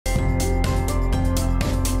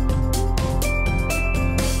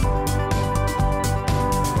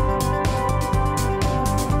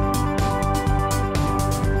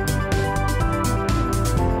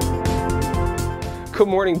Good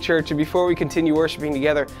morning, church, and before we continue worshiping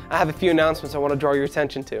together, I have a few announcements I want to draw your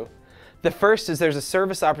attention to. The first is there's a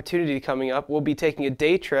service opportunity coming up. We'll be taking a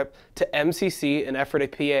day trip to MCC in Ephrata,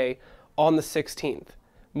 PA on the 16th.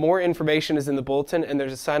 More information is in the bulletin, and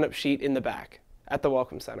there's a sign-up sheet in the back at the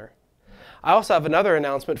Welcome Center. I also have another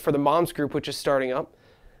announcement for the Moms Group, which is starting up.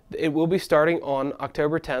 It will be starting on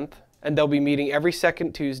October 10th, and they'll be meeting every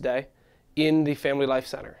second Tuesday in the Family Life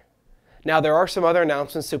Center. Now, there are some other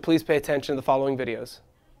announcements, so please pay attention to the following videos.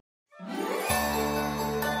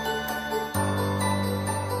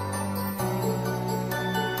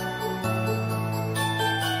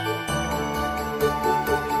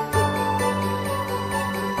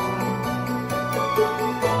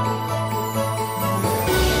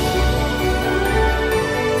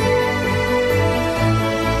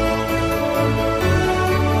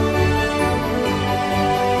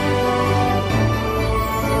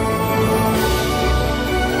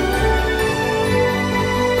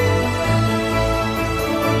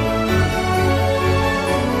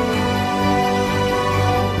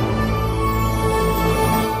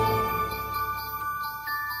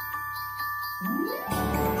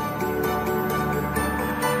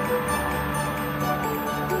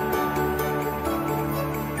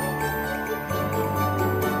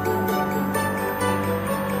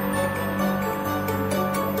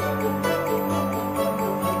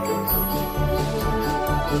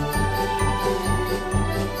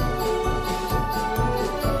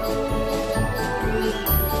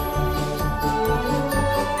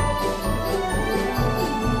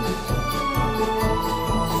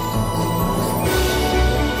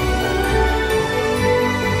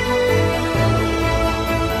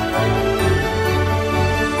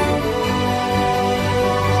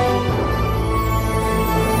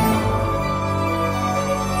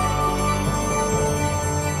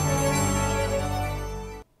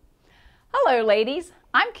 Hello ladies,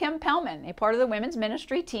 I'm Kim Pellman, a part of the women's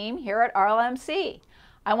ministry team here at RLMC.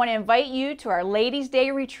 I want to invite you to our Ladies'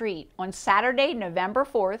 Day retreat on Saturday, November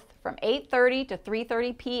 4th from 8:30 to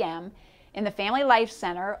 3:30 p.m. in the Family Life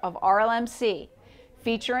Center of RLMC,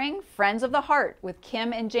 featuring Friends of the Heart with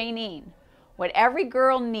Kim and Janine. What every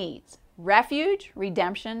girl needs: refuge,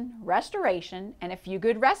 redemption, restoration, and a few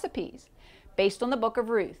good recipes based on the book of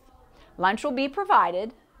Ruth. Lunch will be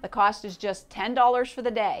provided. The cost is just $10 for the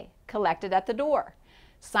day, collected at the door.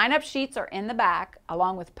 Sign-up sheets are in the back,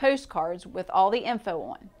 along with postcards with all the info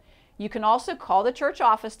on. You can also call the church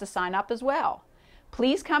office to sign up as well.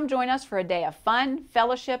 Please come join us for a day of fun,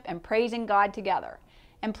 fellowship, and praising God together.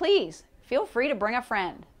 And please, feel free to bring a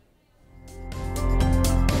friend.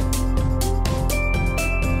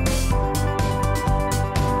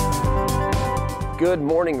 Good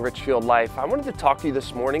morning, Richfield Life. I wanted to talk to you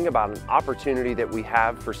this morning about an opportunity that we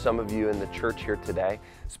have for some of you in the church here today,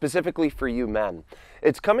 specifically for you men.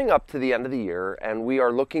 It's coming up to the end of the year, and we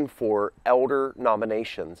are looking for elder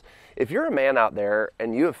nominations. If you're a man out there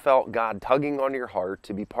and you have felt God tugging on your heart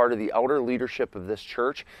to be part of the elder leadership of this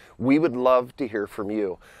church, we would love to hear from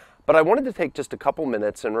you. But I wanted to take just a couple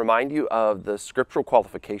minutes and remind you of the scriptural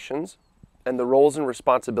qualifications and the roles and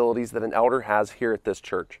responsibilities that an elder has here at this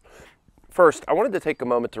church. First, I wanted to take a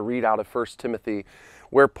moment to read out of 1 Timothy,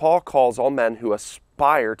 where Paul calls all men who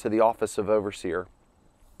aspire to the office of overseer.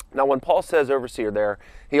 Now, when Paul says overseer there,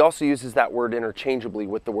 he also uses that word interchangeably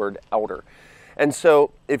with the word elder. And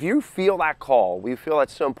so, if you feel that call, we feel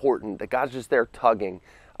that's so important, that God's just there tugging,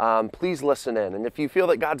 please listen in. And if you feel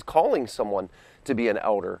that God's calling someone to be an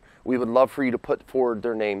elder, we would love for you to put forward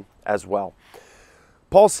their name as well.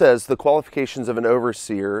 Paul says the qualifications of an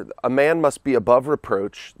overseer: a man must be above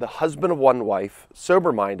reproach, the husband of one wife,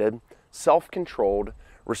 sober-minded, self-controlled,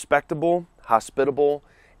 respectable, hospitable,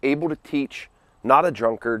 able to teach, not a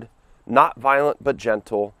drunkard, not violent but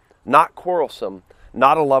gentle, not quarrelsome,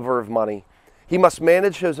 not a lover of money. He must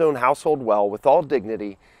manage his own household well with all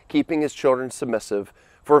dignity, keeping his children submissive.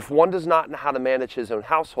 For if one does not know how to manage his own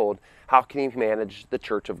household, how can he manage the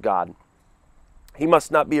church of God? He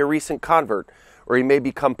must not be a recent convert, or he may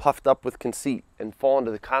become puffed up with conceit and fall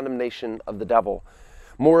into the condemnation of the devil.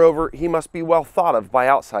 Moreover, he must be well thought of by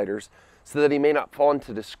outsiders, so that he may not fall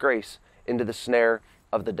into disgrace, into the snare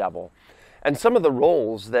of the devil. And some of the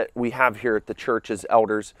roles that we have here at the church as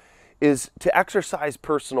elders is to exercise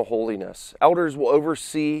personal holiness. Elders will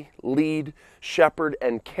oversee, lead, shepherd,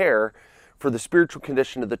 and care for the spiritual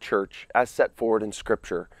condition of the church as set forward in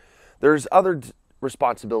Scripture. There's other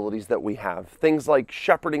responsibilities that we have, things like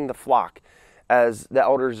shepherding the flock, as the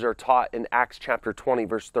elders are taught in Acts chapter 20,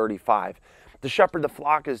 verse 35. To shepherd the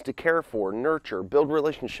flock is to care for, nurture, build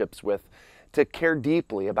relationships with, to care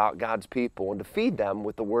deeply about God's people, and to feed them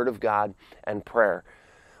with the Word of God and prayer.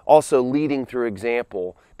 Also leading through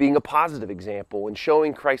example, being a positive example and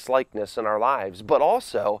showing Christ-likeness in our lives. But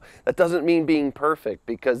also, that doesn't mean being perfect,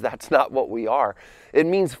 because that's not what we are. It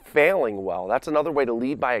means failing well. That's another way to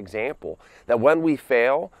lead by example. That when we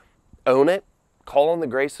fail, own it, call on the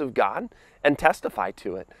grace of God, and testify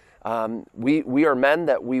to it. We are men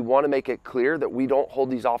that we want to make it clear that we don't hold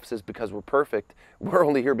these offices because we're perfect. We're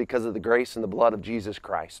only here because of the grace and the blood of Jesus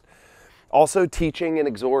Christ. Also teaching and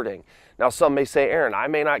exhorting. Now some may say, Aaron, I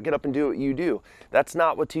may not get up and do what you do. That's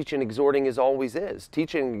not what teaching and exhorting always is.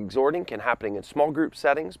 Teaching and exhorting can happen in small group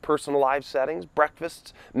settings, personalized settings,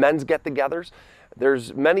 breakfasts, men's get-togethers.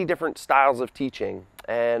 There's many different styles of teaching,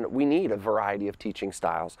 and we need a variety of teaching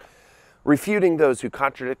styles. Refuting those who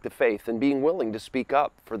contradict the faith and being willing to speak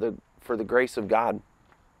up for the grace of God.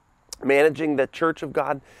 Managing the church of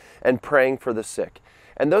God and praying for the sick.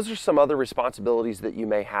 And those are some other responsibilities that you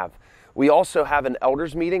may have. We also have an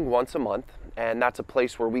elders meeting once a month, and that's a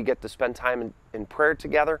place where we get to spend time in prayer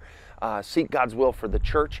together, seek God's will for the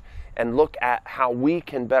church, and look at how we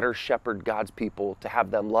can better shepherd God's people to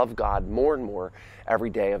have them love God more and more every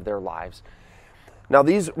day of their lives. Now,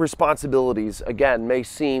 these responsibilities, again, may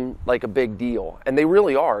seem like a big deal, and they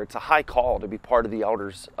really are. It's a high call to be part of the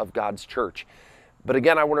elders of God's church. But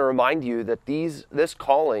again, I want to remind you that this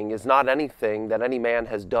calling is not anything that any man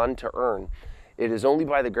has done to earn. It is only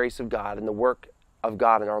by the grace of God and the work of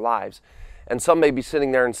God in our lives. And some may be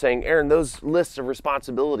sitting there and saying, Aaron, those lists of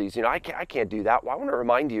responsibilities, I can't do that. Well, I want to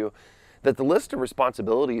remind you that the list of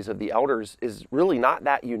responsibilities of the elders is really not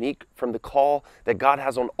that unique from the call that God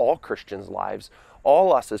has on all Christians' lives.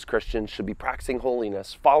 All us as Christians should be practicing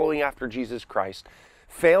holiness, following after Jesus Christ,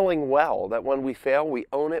 failing well, that when we fail, we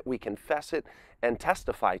own it, we confess it, and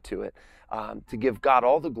testify to it, to give God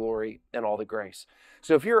all the glory and all the grace.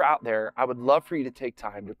 So if you're out there, I would love for you to take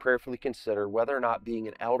time to prayerfully consider whether or not being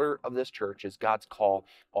an elder of this church is God's call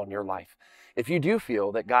on your life. If you do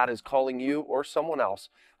feel that God is calling you or someone else,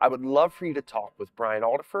 I would love for you to talk with Brian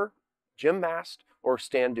Aldifer, Jim Mast, or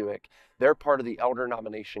Stan Duick. They're part of the Elder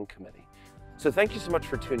Nomination Committee. So thank you so much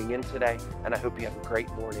for tuning in today, and I hope you have a great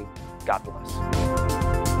morning. God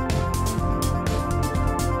bless.